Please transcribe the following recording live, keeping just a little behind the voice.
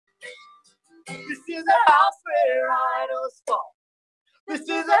This is a house where idols fall. This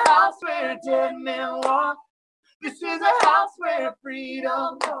is a house where dead men walk. This is a house where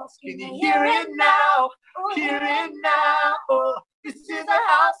freedom calls. Can you hear it now? Hear it now. Oh, this is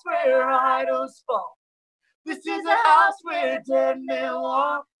a house where idols fall. This is a house where dead men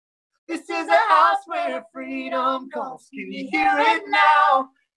walk. This is a house where freedom calls. Can you hear it now?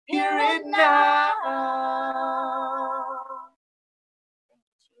 Hear it now.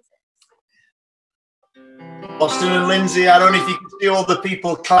 Austin and Lindsay, I don't know if you can see all the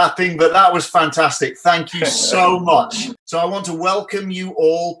people clapping, but that was fantastic. Thank you so much. So I want to welcome you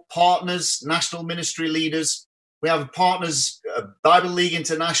all, partners, national ministry leaders. We have partners, Bible League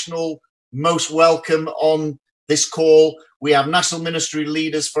International, most welcome on this call. We have national ministry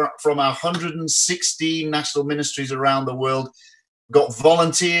leaders from our 116 national ministries around the world. We've got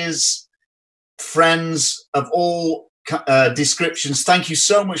volunteers, friends of all descriptions. Thank you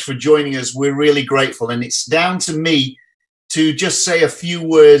so much for joining us. We're really grateful, and it's down to me to just say a few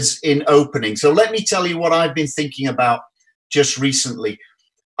words in opening. So let me tell you what I've been thinking about just recently.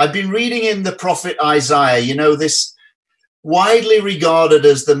 I've been reading in the prophet Isaiah, you know, this widely regarded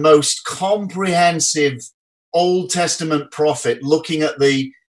as the most comprehensive Old Testament prophet, looking at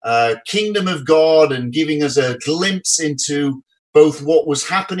the kingdom of God and giving us a glimpse into both what was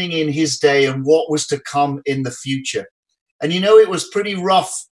happening in his day and what was to come in the future. And you know, it was pretty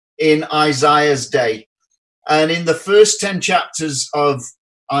rough in Isaiah's day. And in the first 10 chapters of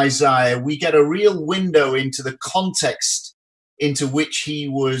Isaiah, we get a real window into the context into which he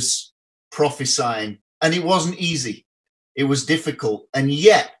was prophesying. And it wasn't easy. It was difficult. And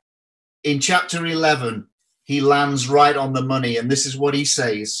yet, in chapter 11, he lands right on the money. And this is what he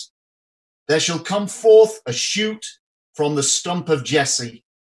says. There shall come forth a shoot from the stump of Jesse,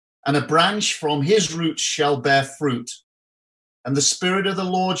 and a branch from his roots shall bear fruit. And the Spirit of the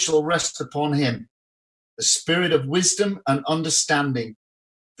Lord shall rest upon him, the Spirit of wisdom and understanding,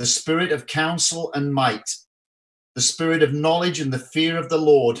 the Spirit of counsel and might, the Spirit of knowledge and the fear of the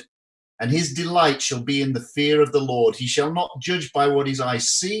Lord. And his delight shall be in the fear of the Lord. He shall not judge by what his eyes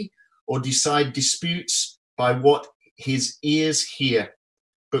see, or decide disputes by what his ears hear,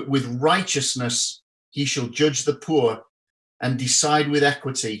 but with righteousness he shall judge the poor and decide with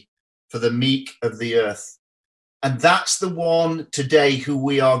equity for the meek of the earth. And that's the one today who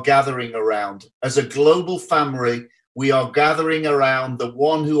we are gathering around. As a global family, we are gathering around the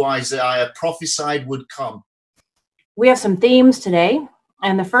one who Isaiah prophesied would come. We have some themes today,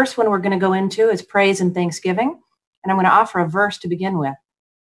 and the first one we're going to go into is praise and thanksgiving, and I'm going to offer a verse to begin with.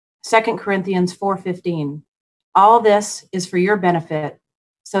 2 Corinthians 4:15. All this is for your benefit,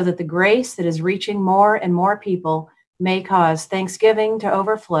 so that the grace that is reaching more and more people may cause thanksgiving to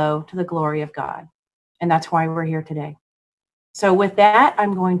overflow to the glory of God. And that's why we're here today. So with that,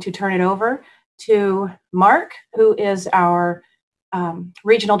 I'm going to turn it over to Mark, who is our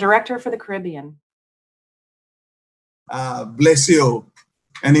regional director for the Caribbean. Bless you.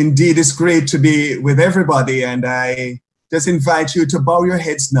 And indeed, it's great to be with everybody. And I just invite you to bow your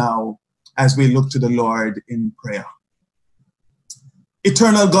heads now as we look to the Lord in prayer.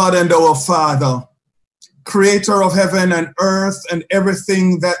 Eternal God and our Father, creator of heaven and earth and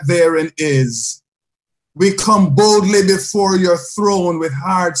everything that therein is, we come boldly before your throne with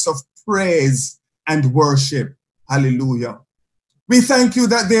hearts of praise and worship. Hallelujah. We thank you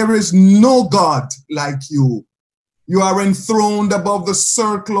that there is no God like you. You are enthroned above the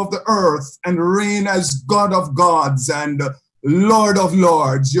circle of the earth and reign as God of gods and Lord of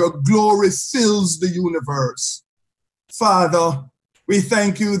lords. Your glory fills the universe. Father, we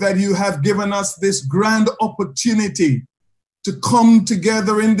thank you that you have given us this grand opportunity to come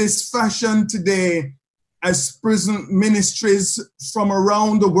together in this fashion today as prison ministries from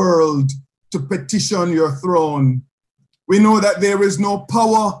around the world to petition your throne. We know that there is no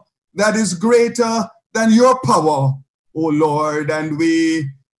power that is greater than your power, O Lord, and we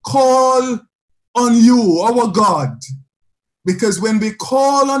call on you, our God, because when we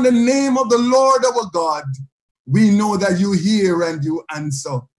call on the name of the Lord, our God, we know that you hear and you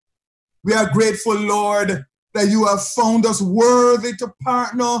answer. We are grateful, Lord, that you have found us worthy to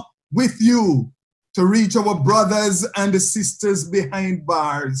partner with you to reach our brothers and sisters behind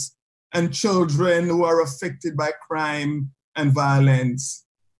bars and children who are affected by crime and violence.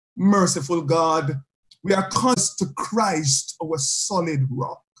 Merciful God, we are cast to Christ, our solid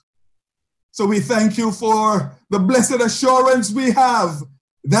rock. So we thank you for the blessed assurance we have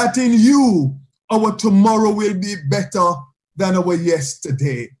that in you, our tomorrow will be better than our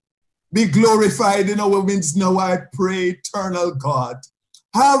yesterday. Be glorified in our midst now, I pray, eternal God.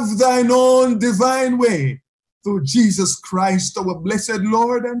 Have thine own divine way through Jesus Christ, our blessed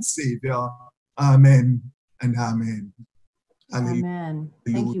Lord and Savior. Amen and amen. Amen.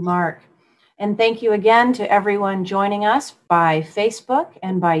 Thank you, Mark. And thank you again to everyone joining us by Facebook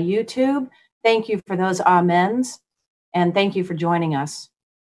and by YouTube. Thank you for those amens, and thank you for joining us.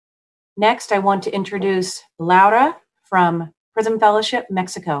 Next, I want to introduce Laura from Prism Fellowship,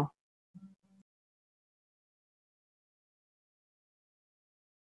 Mexico.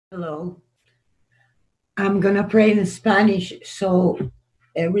 Hello. I'm going to pray in Spanish so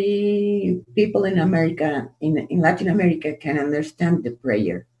every people in America, in Latin America, can understand the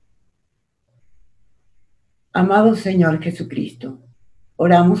prayer. Amado Señor Jesucristo,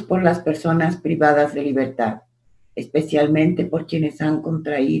 oramos por las personas privadas de libertad, especialmente por quienes han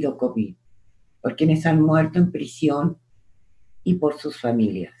contraído COVID, por quienes han muerto en prisión y por sus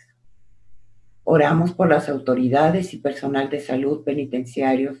familias. Oramos por las autoridades y personal de salud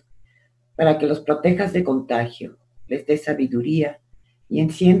penitenciarios para que los protejas de contagio, les des sabiduría y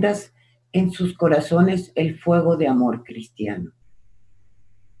enciendas en sus corazones el fuego de amor cristiano.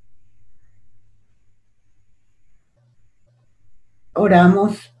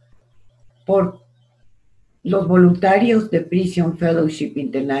 Oramos por los voluntarios de Prison Fellowship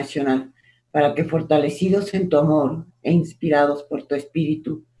International para que, fortalecidos en tu amor e inspirados por tu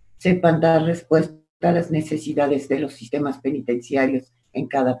espíritu, sepan dar respuesta a las necesidades de los sistemas penitenciarios en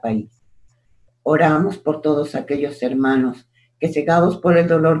cada país. Oramos por todos aquellos hermanos que, cegados por el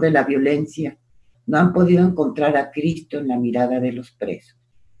dolor de la violencia, no han podido encontrar a Cristo en la mirada de los presos.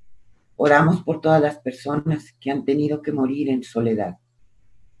 Oramos por todas las personas que han tenido que morir en soledad.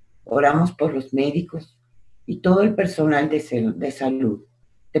 Oramos por los médicos y todo el personal de salud.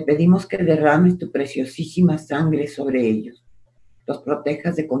 Te pedimos que derrames tu preciosísima sangre sobre ellos, los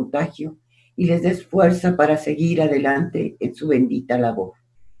protejas de contagio y les des fuerza para seguir adelante en su bendita labor.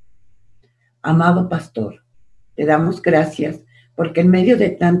 Amado pastor, te damos gracias porque en medio de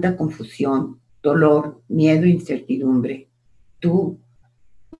tanta confusión, dolor, miedo e incertidumbre, tú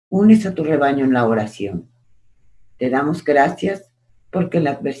unes a tu rebaño en la oración. Te damos gracias porque en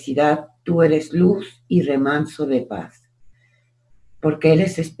la adversidad tú eres luz y remanso de paz, porque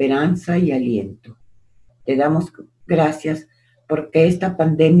eres esperanza y aliento. Te damos gracias porque esta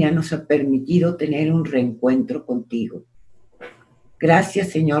pandemia nos ha permitido tener un reencuentro contigo. Gracias,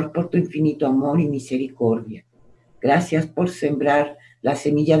 Señor, por tu infinito amor y misericordia. Gracias por sembrar la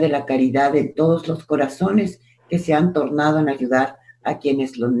semilla de la caridad en todos los corazones que se han tornado en ayudar a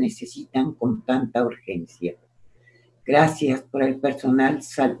quienes lo necesitan con tanta urgencia. Gracias por el personal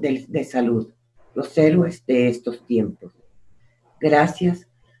de salud, los héroes de estos tiempos. Gracias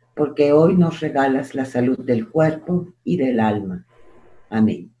porque hoy nos regalas la salud del cuerpo y del alma.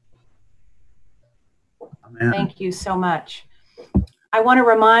 Amén. Thank you so much. I want to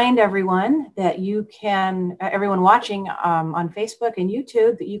remind everyone that you can, everyone watching on Facebook and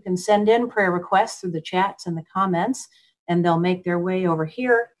YouTube, that you can send in prayer requests through the chats and the comments, and they'll make their way over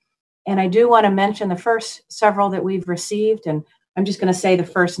here. And I do want to mention the first several that we've received, and I'm just going to say the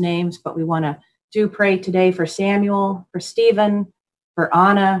first names, but we want to pray today for Samuel, for Stephen, for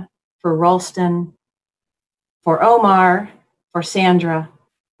Anna, for Ralston, for Omar, for Sandra,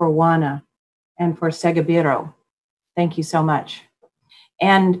 for Juana, and for Segabiro. Thank you so much.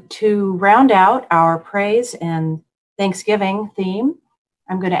 And to round out our praise and Thanksgiving theme,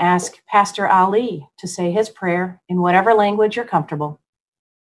 I'm going to ask Pastor Ali to say his prayer in whatever language you're comfortable.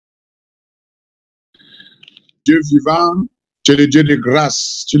 Dieu vivant, tu es le Dieu de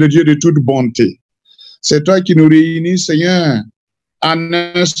grâce, tu es le Dieu de toute bonté. C'est toi qui nous réunis, Seigneur, en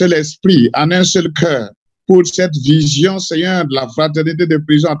un seul esprit, en un seul cœur, pour cette vision, Seigneur, de la fraternité des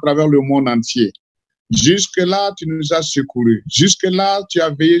prisons à travers le monde entier. Jusque-là, tu nous as secourus. Jusque-là, tu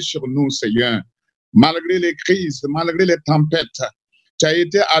as veillé sur nous, Seigneur. Malgré les crises, malgré les tempêtes, tu as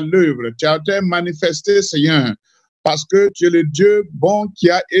été à l'œuvre, tu as été manifesté, Seigneur, parce que tu es le Dieu bon qui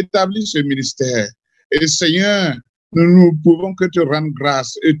a établi ce ministère. Et Seigneur, nous ne pouvons que te rendre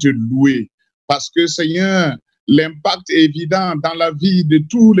grâce et te louer, parce que, Seigneur, l'impact est évident dans la vie de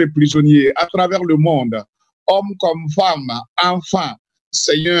tous les prisonniers à travers le monde, hommes comme femmes, enfants,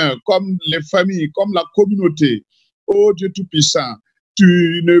 Seigneur, comme les familles, comme la communauté. Oh Dieu Tout-Puissant,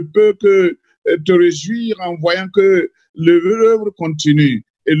 tu ne peux que te réjouir en voyant que l'œuvre continue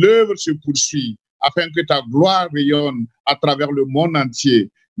et l'œuvre se poursuit afin que ta gloire rayonne à travers le monde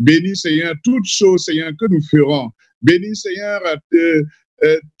entier. Bénis, Seigneur, toutes choses, Seigneur, que nous ferons. Bénis, Seigneur,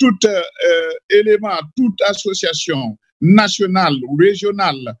 tout élément, toute association nationale ou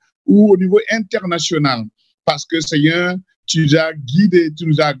régionale ou au niveau international. Parce que, Seigneur, tu nous as guidés, tu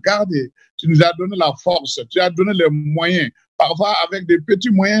nous as gardés, tu nous as donné la force, tu as donné les moyens. Parfois, avec des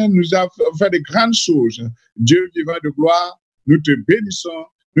petits moyens, nous avons fait de grandes choses. Dieu vivant de gloire, nous te bénissons,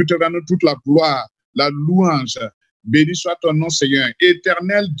 Nous te rendons toute la gloire, la louange. Béni soit ton nom, Seigneur.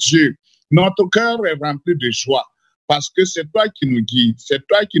 Éternel Dieu, notre cœur est rempli de joie parce que c'est toi qui nous guides, c'est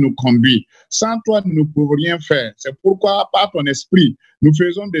toi qui nous conduis. Sans toi, nous ne pouvons rien faire. C'est pourquoi, par ton esprit, nous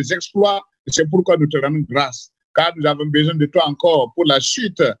faisons des exploits. C'est pourquoi nous te rendons grâce, car nous avons besoin de toi encore pour la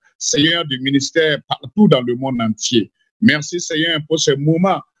suite, Seigneur, du ministère partout dans le monde entier. Merci, Seigneur, pour ce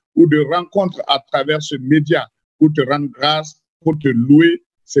moment ou de rencontre à travers ce média pour te rendre grâce, pour te louer.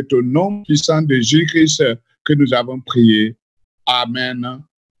 C'est au nom puissant de Jésus-Christ que nous avons prié. Amen.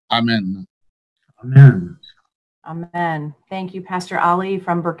 Amen. Amen. Amen. Thank you, Pastor Ali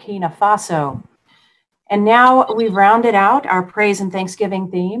from Burkina Faso. And now we've rounded out our praise and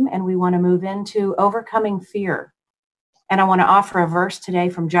thanksgiving theme, and we want to move into overcoming fear. And I want to offer a verse today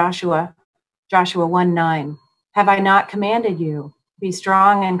from Joshua 1:9. Have I not commanded you? Be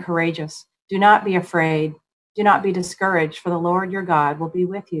strong and courageous. Do not be afraid. Do not be discouraged, for the Lord your God will be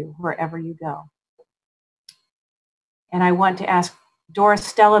with you wherever you go. And I want to ask Doris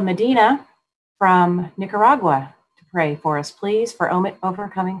Stella Medina from Nicaragua to pray for us, please, for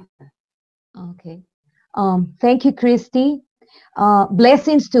overcoming fear. Okay. Thank you, Christy.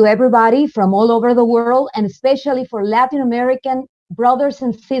 Blessings to everybody from all over the world, and especially for Latin American brothers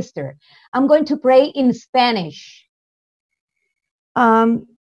and sisters. I'm going to pray in Spanish.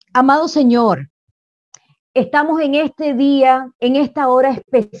 Amado Señor, estamos en este día, en esta hora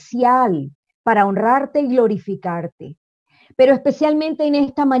especial para honrarte y glorificarte. Pero especialmente en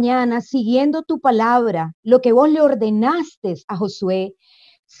esta mañana, siguiendo tu palabra, lo que vos le ordenaste a Josué,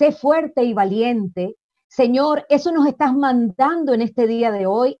 sé fuerte y valiente. Señor, eso nos estás mandando en este día de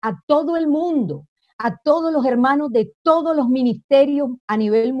hoy a todo el mundo, a todos los hermanos de todos los ministerios a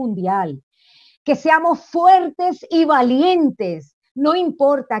nivel mundial. Que seamos fuertes y valientes, no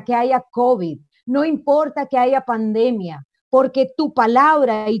importa que haya COVID, no importa que haya pandemia, porque tu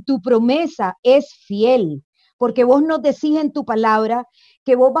palabra y tu promesa es fiel. Porque vos nos decís en tu palabra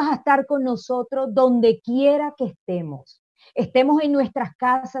que vos vas a estar con nosotros donde quiera que estemos. Estemos en nuestras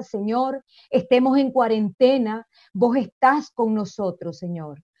casas, Señor, estemos en cuarentena, vos estás con nosotros,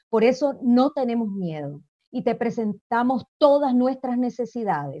 Señor. Por eso no tenemos miedo y te presentamos todas nuestras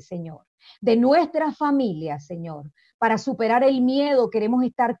necesidades, Señor, de nuestra familia, Señor. Para superar el miedo queremos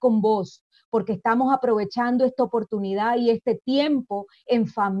estar con vos, porque estamos aprovechando esta oportunidad y este tiempo en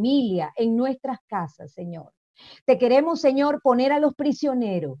familia, en nuestras casas, Señor. Te queremos, Señor, poner a los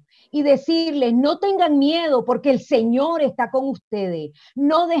prisioneros y decirles, no tengan miedo porque el Señor está con ustedes.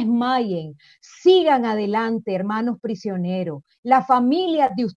 No desmayen, sigan adelante, hermanos prisioneros, las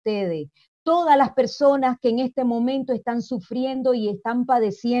familias de ustedes, todas las personas que en este momento están sufriendo y están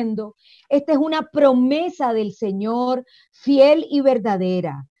padeciendo. Esta es una promesa del Señor fiel y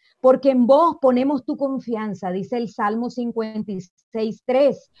verdadera. Porque en vos ponemos tu confianza, dice el Salmo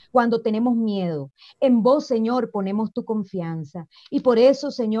 56:3, cuando tenemos miedo. En vos, Señor, ponemos tu confianza. Y por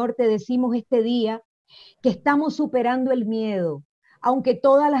eso, Señor, te decimos este día que estamos superando el miedo. Aunque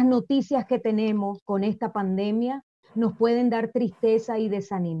todas las noticias que tenemos con esta pandemia nos pueden dar tristeza y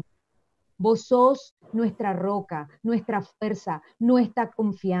desánimo. Vos sos nuestra roca, nuestra fuerza, nuestra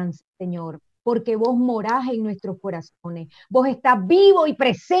confianza, Señor. Porque vos morás en nuestros corazones. Vos estás vivo y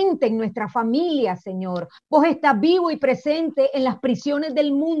presente en nuestra familia, Señor. Vos estás vivo y presente en las prisiones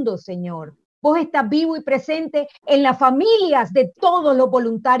del mundo, Señor. Vos estás vivo y presente en las familias de todos los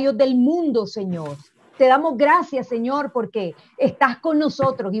voluntarios del mundo, Señor. Te damos gracias, Señor, porque estás con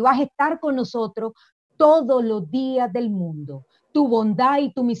nosotros y vas a estar con nosotros todos los días del mundo. Tu bondad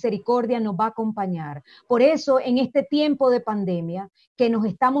y tu misericordia nos va a acompañar. Por eso, en este tiempo de pandemia, que nos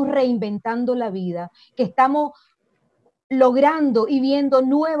estamos reinventando la vida, que estamos logrando y viendo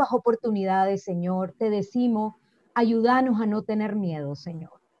nuevas oportunidades, Señor, te decimos, ayúdanos a no tener miedo,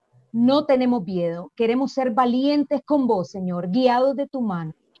 Señor. No tenemos miedo, queremos ser valientes con vos, Señor, guiados de tu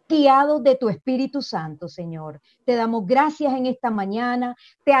mano, guiados de tu Espíritu Santo, Señor. Te damos gracias en esta mañana,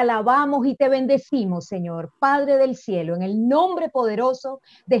 te alabamos y te bendecimos, Señor, Padre del cielo, en el nombre poderoso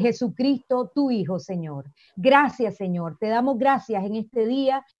de Jesucristo, tu Hijo, Señor. Gracias, Señor, te damos gracias en este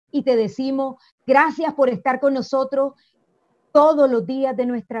día y te decimos gracias por estar con nosotros todos los días de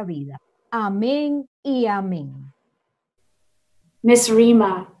nuestra vida. Amén y amén. Miss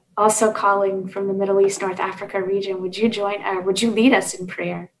Rima, also calling from the Middle East, North Africa region, would you lead us in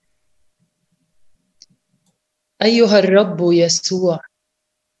prayer? أيها الرب يسوع،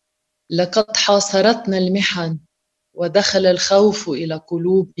 لقد حاصرتنا المحن ودخل الخوف إلى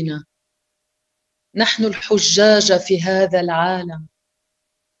قلوبنا. نحن الحجاج في هذا العالم،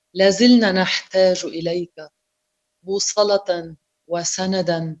 لازلنا نحتاج إليك بوصلة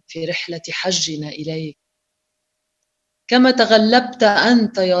وسندا في رحلة حجنا إليك. كما تغلبت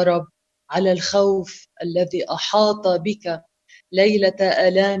أنت يا رب على الخوف الذي أحاط بك ليلة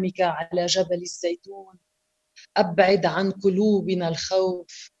آلامك على جبل الزيتون. أبعد عن قلوبنا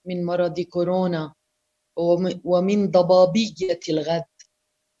الخوف من مرض كورونا ومن ضبابية الغد.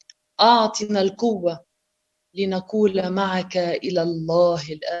 أعطنا القوة لنقول معك إلى الله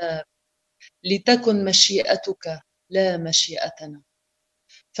الآب: لتكن مشيئتك لا مشيئتنا.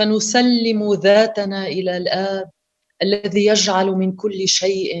 فنسلم ذاتنا إلى الآب الذي يجعل من كل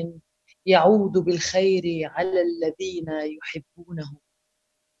شيء يعود بالخير على الذين يحبونه.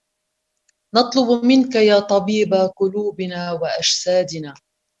 نطلب منك يا طبيب قلوبنا وأجسادنا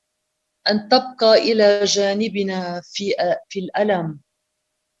أن تبقى إلى جانبنا في الألم،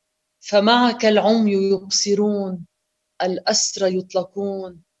 فمعك العمي يبصرون، الأسرى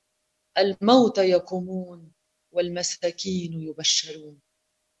يطلقون، الموتى يقومون، والمساكين يبشرون.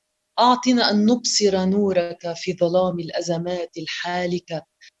 أعطنا أن نبصر نورك في ظلام الأزمات الحالكة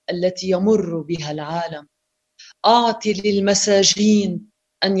التي يمر بها العالم. أعط للمساجين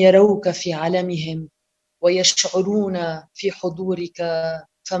أن يروك في علمهم ويشعرون في حضورك،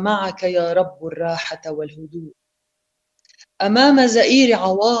 فمعك يا رب الراحة والهدوء. أمام زئير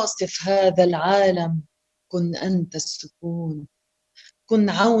عواصف هذا العالم كن أنت السكون. كن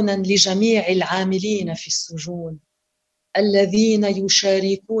عونا لجميع العاملين في السجون الذين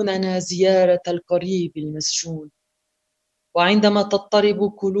يشاركوننا زيارة القريب المسجون. وعندما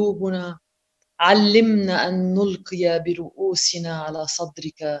تضطرب قلوبنا علمنا أن نلقي برؤوسنا على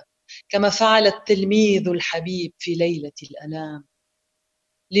صدرك كما فعل التلميذ الحبيب في ليلة الألام،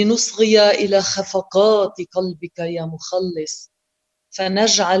 لنصغي إلى خفقات قلبك يا مخلص،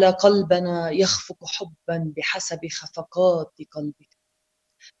 فنجعل قلبنا يخفق حبا بحسب خفقات قلبك.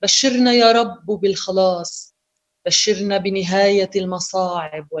 بشرنا يا رب بالخلاص، بشرنا بنهاية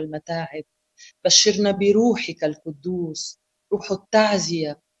المصاعب والمتاعب، بشرنا بروحك القدوس، روح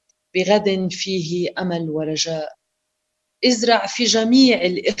التعزية بغد فيه أمل ورجاء. ازرع في جميع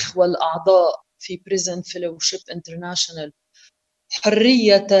الإخوة الأعضاء في Prison Fellowship International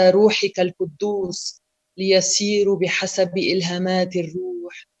حرية روحك القدوس ليسيروا بحسب إلهامات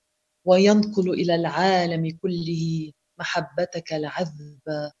الروح وينقلوا إلى العالم كله محبتك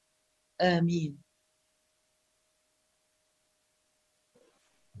العذبة. آمين.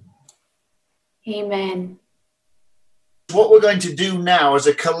 Amen. What we're going to do now as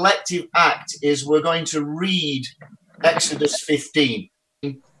a collective act is we're going to read Exodus 15,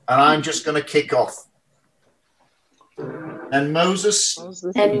 and I'm just going to kick off. And Moses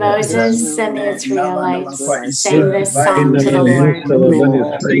and the Israelites sang this song to the Lord.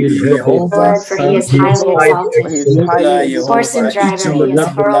 Lord, for he is highly exalted. Horse and driver he is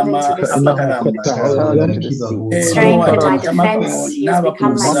hurled into the sea. Strength and my defense, he has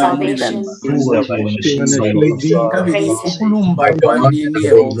become my salvation. Praise him.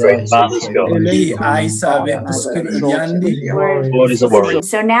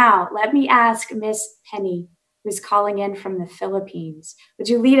 So now, let me ask Miss Penny, who's calling in from the Philippines. Would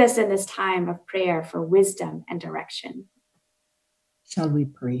you lead us in this time of prayer for wisdom and direction? Shall we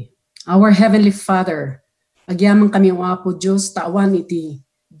pray? Our Heavenly Father, agyaman kami po Diyos, tawan iti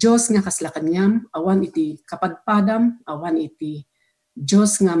Diyos nga kaslakanyam, awan iti kapagpadam, awan iti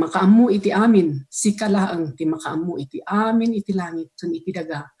Diyos nga makaamu iti amin, sikalaang ti makaamu iti amin iti langit, sun iti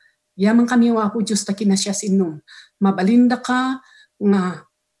daga. Yaman kami po Diyos, takin na siya sinum, mabalinda ka nga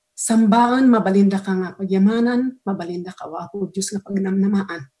sambaan, mabalinda ka nga pagyamanan, mabalinda ka wapo Diyos nga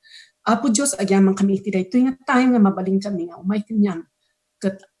pagnamnamaan. Apo Diyos, agyaman kami iti daytoy nga tayo nga mabaling kami nga umay kanyang.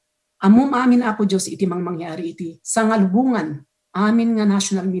 Kat amom amin Apo Diyos iti mang mangyari iti sangalubungan, amin nga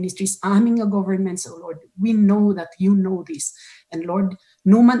national ministries, amin nga governments, O Lord. We know that you know this. And Lord,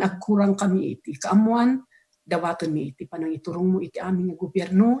 numan agkurang kami iti kaamuan, dawaton mi iti panangiturong mo iti amin nga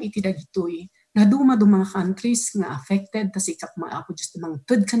gobyerno, iti dagitoy, na mga countries nga affected, tasikap mga Apo Diyos, namang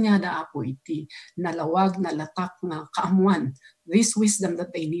tud kanyada Apo iti nalawag, nalatak nga kaamuan. This wisdom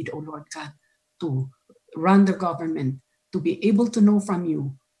that they need, O Lord God, to run the government, to be able to know from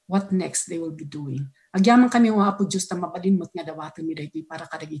you what next they will be doing. Agyaman kami mga Apo Diyos, na mabalinmot nga dawaton mi daytoy para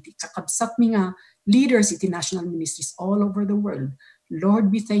kadagiti kakabsat mi nga leaders iti national ministries all over the world.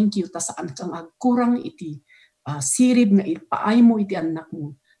 Lord, we thank you, tasaan kang agkurang iti sirib nga ipaay mo iti anak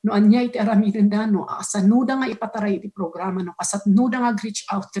mo. No anya iti aramidan no asanuda nga ipataray iti programa no kasatnuda nga reach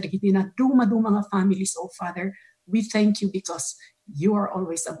out kadagiti na duma nga families, oh Father. We thank you because you are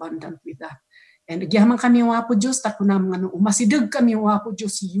always abundant with that. And agyaman kami wapo Diyos, takunam nga no umasidag kami wapo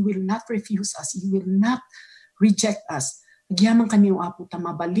Diyos, you will not refuse us, you will not reject us. Agyaman kami wapo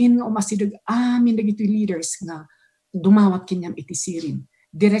tamabalin nga umasidag amin dagiti leaders nga dumawat kinyam iti sirin.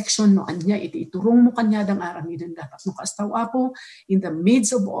 direction no anya iti iturong mo kanya dang aramiden dapat no kastaw Apo, in the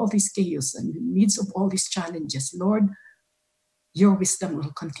midst of all this chaos and in the midst of all these challenges, Lord, your wisdom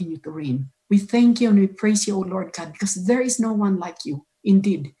will continue to reign. We thank you and we praise you, O Lord God, because there is no one like you.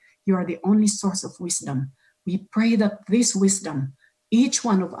 Indeed, you are the only source of wisdom. We pray that this wisdom, each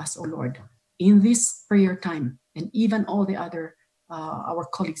one of us, O Lord, in this prayer time, and even all the other, our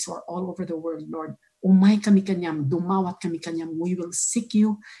colleagues who are all over the world, Lord, umay kami kanyam, dumawat kami kanyam, we will seek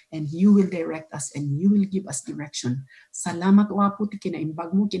you and you will direct us and you will give us direction. Salamat o Apo, ti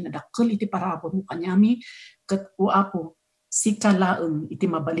kinaimbag mo, kinadakkel iti parabot mo kanyami, kat o Apo, si kalaeng iti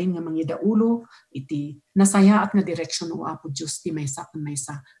mabalin nga mga daulo, iti nasayaat nga direksyon o Apo Diyos, ti maysa kan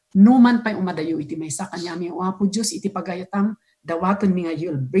maysa. No man pa'y umadayo iti maysa kanyami o Apo Diyos, iti pagayatang dawaton mi nga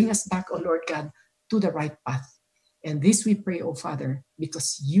you'll bring us back, O Lord God, to the right path. And this we pray, O Father,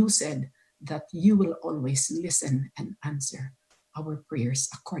 because you said that you will always listen and answer our prayers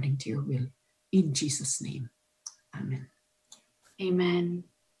according to your will. In Jesus' name, amen. Amen.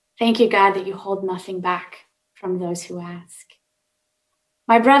 Thank you, God, that you hold nothing back from those who ask.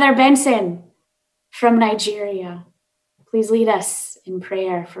 My brother Benson from Nigeria, please lead us in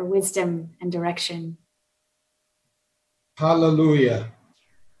prayer for wisdom and direction. Hallelujah.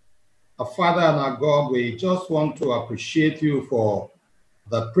 Our Father and our God, we just want to appreciate you for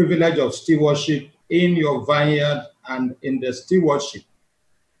the privilege of stewardship in your vineyard and in the stewardship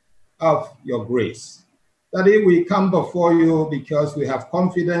of your grace. That if we come before you because we have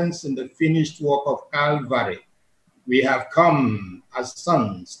confidence in the finished work of Calvary, we have come as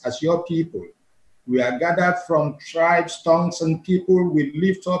sons, as your people. We are gathered from tribes, tongues, and people. We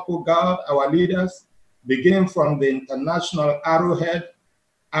lift up, O God, our leaders, beginning from the International Arrowhead,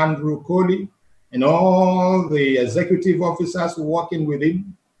 Andrew Coley, and all the executive officers working with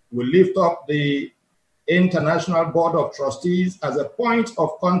him. We lift up the International Board of Trustees as a point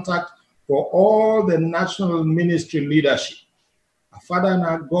of contact for all the national ministry leadership. Our Father and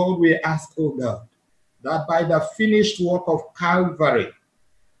our God, we ask, O God, that by the finished work of Calvary,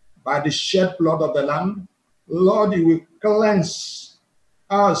 by the shed blood of the Lamb, Lord, you will cleanse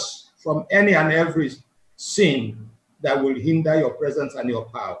us from any and every sin that will hinder your presence and your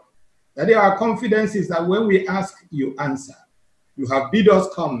power. That our confidence is that when we ask, you answer. You have bid us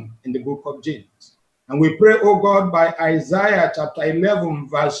come in the book of James. And we pray, O God, by Isaiah chapter 11,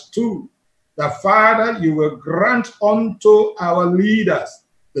 verse 2, that Father, you will grant unto our leaders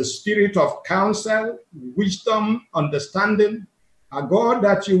the spirit of counsel, wisdom, understanding. Our God,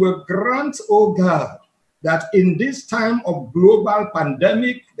 that you will grant, O God, that in this time of global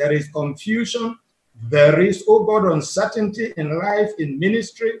pandemic, there is confusion, there is, oh God, uncertainty in life, in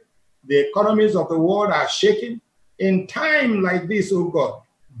ministry. The economies of the world are shaking. In time like this, oh God,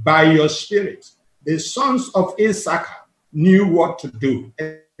 by your Spirit, the sons of Issachar knew what to do.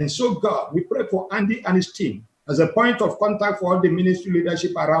 And so, God, we pray for Andy and his team as a point of contact for all the ministry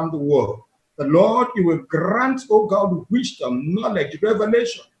leadership around the world. The Lord, you will grant, oh God, wisdom, knowledge,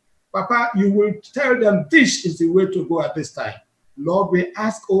 revelation. Papa, you will tell them this is the way to go at this time. Lord, we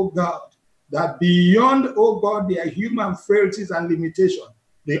ask, oh God, that beyond, oh God, their human frailties and limitations,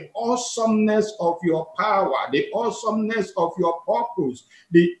 the awesomeness of your power, the awesomeness of your purpose,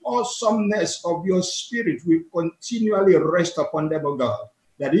 the awesomeness of your spirit will continually rest upon them, oh God.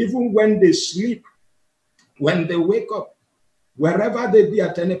 That even when they sleep, when they wake up, wherever they be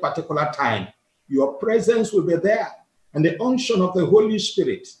at any particular time, your presence will be there. And the unction of the Holy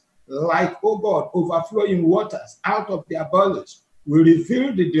Spirit, like, oh God, overflowing waters out of their bellies, will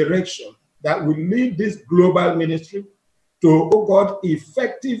reveal the direction that will lead this global ministry to, oh God,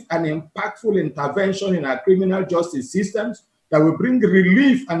 effective and impactful intervention in our criminal justice systems that will bring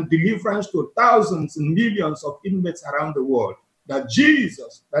relief and deliverance to thousands and millions of inmates around the world. That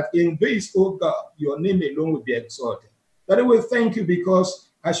Jesus, that in this, oh God, your name alone will be exalted. That we thank you because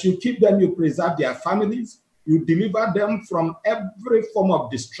as you keep them, you preserve their families, you deliver them from every form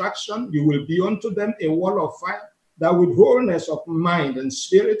of distraction. You will be unto them a wall of fire, that with wholeness of mind and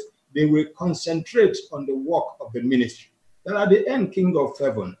spirit, they will concentrate on the work of the ministry. That at the end, King of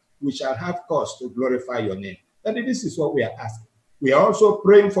heaven, we shall have cause to glorify your name. That this is what we are asking. We are also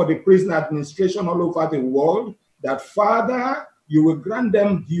praying for the prison administration all over the world, that Father, you will grant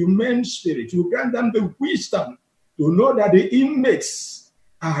them humane spirit, you will grant them the wisdom to know that the inmates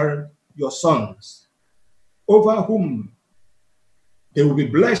are your sons, over whom they will be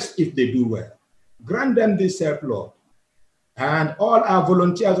blessed if they do well. Grant them this help, Lord. And all our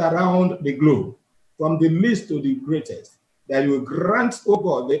volunteers around the globe, from the least to the greatest, that you will grant, oh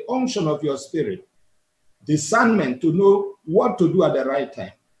God, the unction of your spirit, discernment to know what to do at the right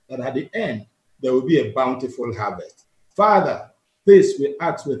time, that at the end, there will be a bountiful harvest. Father, This we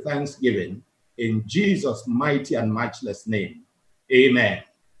ask with thanksgiving in Jesus' mighty and matchless name. Amen.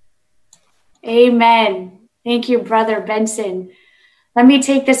 Amen. Thank you, Brother Benson. Let me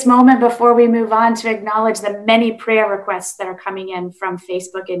take this moment before we move on to acknowledge the many prayer requests that are coming in from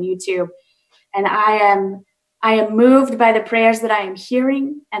Facebook and YouTube. And I am moved by the prayers that I am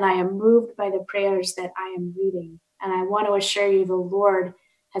hearing, and I am moved by the prayers that I am reading. And I want to assure you the Lord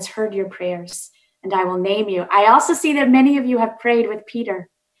has heard your prayers, and I will name you. I also see that many of you have prayed with Peter,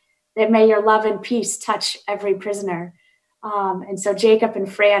 that may your love and peace touch every prisoner. And so Jacob and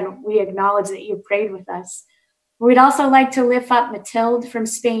Fran, we acknowledge that you prayed with us. We'd also like to lift up Matilde from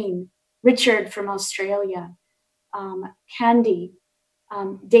Spain, Richard from Australia, Candy,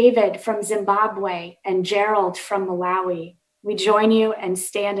 David from Zimbabwe, and Gerald from Malawi. We join you and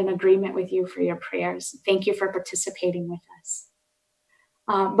stand in agreement with you for your prayers. Thank you for participating with us.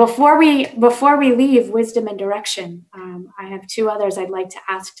 Before we leave Wisdom and Direction, I have two others I'd like to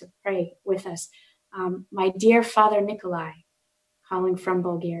ask to pray with us. My dear Father Nikolai, calling from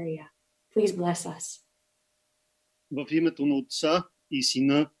Bulgaria, please bless us. В името на Отца и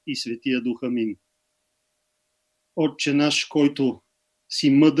Сина и Светия Дух. Амин. Отче наш, който си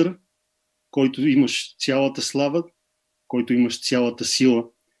мъдър, който имаш цялата слава, който имаш цялата сила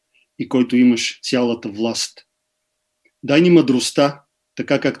и който имаш цялата власт. Дай ни мъдростта,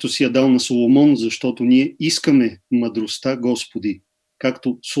 така както си я дал на Соломон, защото ние искаме мъдростта, Господи,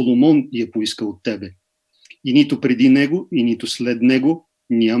 както Соломон я поиска от Тебе. И нито преди него, и нито след него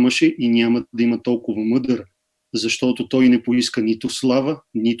нямаше и няма да има толкова мъдър, защото той не поиска нито слава,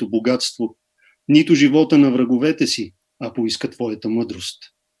 нито богатство, нито живота на враговете си, а поиска Твоята мъдрост.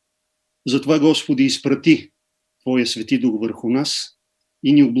 Затова, Господи, изпрати Твоя Свети Дух върху нас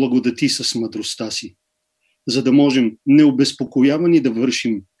и ни облагодати с мъдростта си, за да можем необезпокоявани да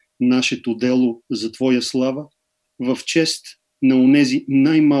вършим нашето дело за Твоя слава в чест на онези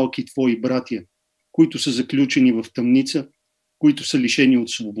най-малки Твои братя, които са заключени в тъмница, които са лишени от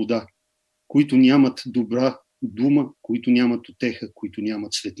свобода, които нямат добра дума, които нямат утеха, които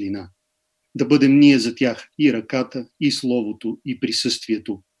нямат светлина. Да бъдем ние за тях и ръката, и словото, и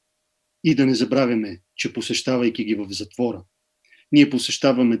присъствието. И да не забравяме, че посещавайки ги в затвора, ние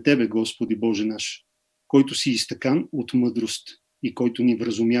посещаваме Тебе, Господи Боже наш, който си изтъкан от мъдрост и който ни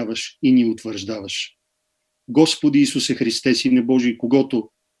вразумяваш и ни утвърждаваш. Господи Исусе Христе, Сине Божий, когото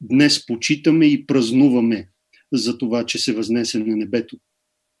днес почитаме и празнуваме за това, че се възнесе на небето.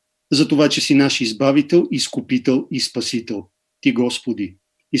 За това, че си наш избавител, изкупител и спасител. Ти, Господи,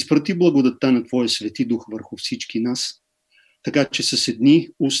 изпрати благодатта на Твоя Свети Дух върху всички нас, така че с едни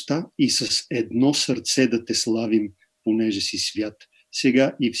уста и с едно сърце да Те славим, понеже си свят,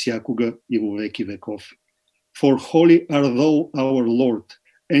 сега и всякога и во веки веков. For holy are thou, our Lord,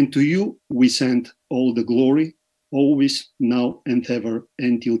 and to you we send all the glory, always, now and ever,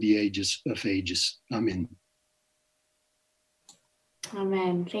 until the ages of ages. Amen.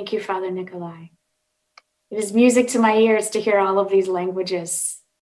 Amen. Thank you, Father Nikolai. It is music to my ears to hear all of these languages.